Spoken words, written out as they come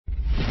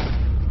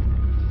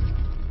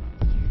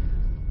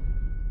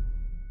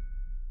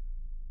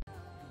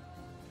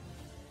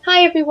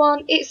Hi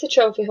everyone, it's the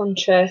Trophy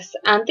Huntress,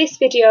 and this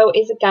video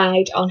is a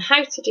guide on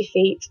how to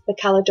defeat the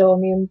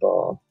Kalydonian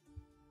Boar.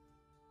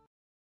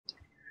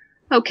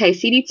 Okay,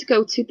 so you need to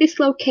go to this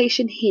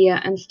location here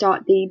and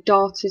start the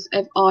Daughters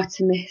of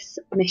Artemis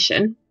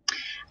mission,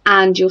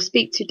 and you'll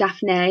speak to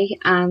Daphne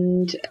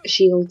and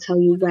she'll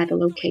tell you where the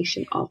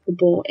location of the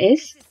boar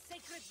is.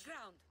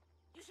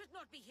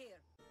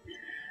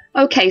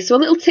 Okay, so a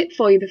little tip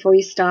for you before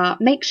you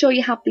start: make sure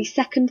you have the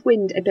second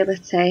wind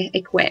ability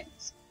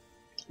equipped.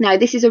 Now,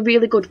 this is a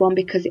really good one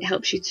because it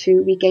helps you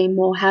to regain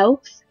more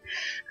health,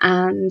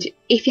 and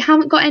if you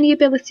haven't got any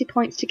ability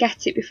points to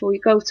get it before you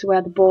go to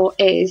where the boar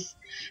is,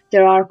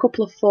 there are a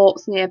couple of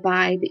forts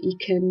nearby that you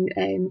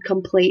can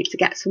complete to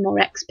get some more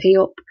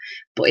XP up,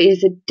 but it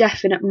is a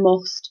definite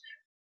must.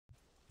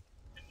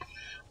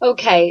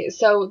 Okay,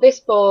 so this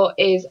boar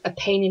is a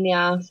pain in the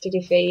arse to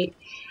defeat.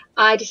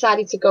 I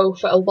decided to go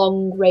for a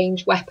long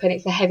range weapon.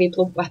 It's a heavy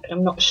blunt weapon,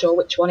 I'm not sure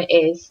which one it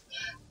is,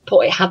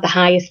 but it had the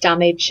highest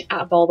damage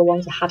out of all the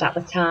ones I had at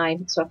the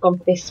time, so I've gone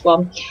for this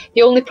one.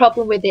 The only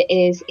problem with it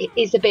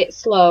is a bit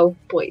slow,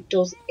 but it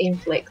does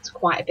inflict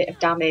quite a bit of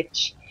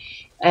damage.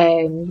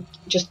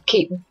 Just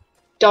keep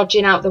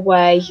dodging out the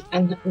way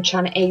and I'm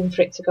trying to aim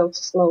for it to go to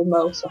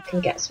slow-mo so I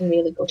can get some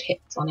really good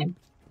hits on him.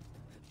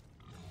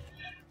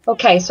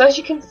 Okay, so as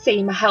you can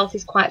see, my health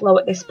is quite low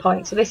at this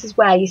point, so this is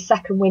where your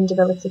second wind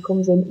ability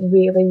comes in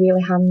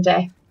really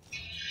handy.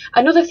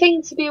 Another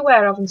thing to be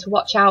aware of and to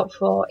watch out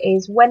for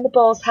is when the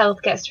boar's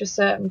health gets to a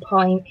certain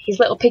point, his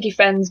little piggy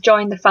friends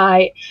join the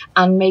fight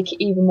and make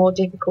it even more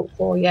difficult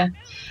for you.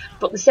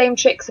 But the same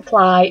tricks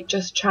apply,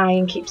 just try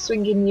and keep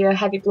swinging your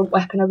heavy blunt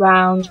weapon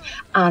around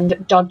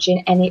and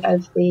dodging any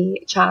of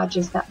the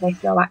charges that they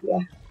throw at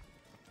you.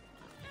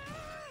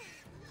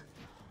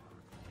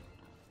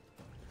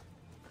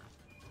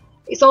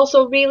 It's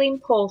also really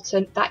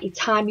important that you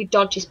time your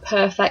dodges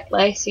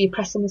perfectly, so you're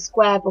pressing the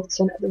square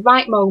button at the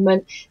right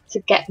moment to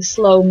get the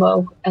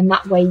slow-mo, and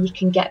that way you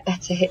can get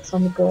better hits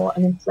on the boar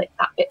and inflict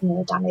that bit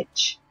more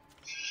damage.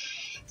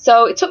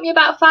 So it took me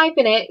about 5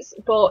 minutes,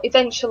 but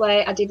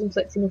eventually I did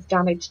inflict enough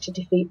damage to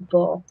defeat the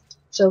boar.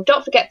 So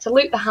don't forget to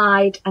loot the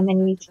hide, and then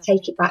you need to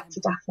take it back to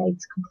Daphne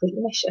to complete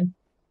the mission.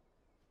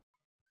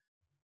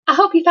 I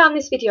hope you found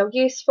this video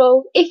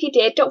useful. If you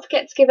did, don't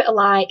forget to give it a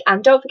like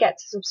and don't forget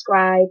to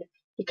subscribe.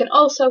 You can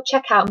also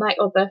check out my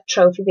other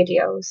trophy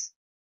videos.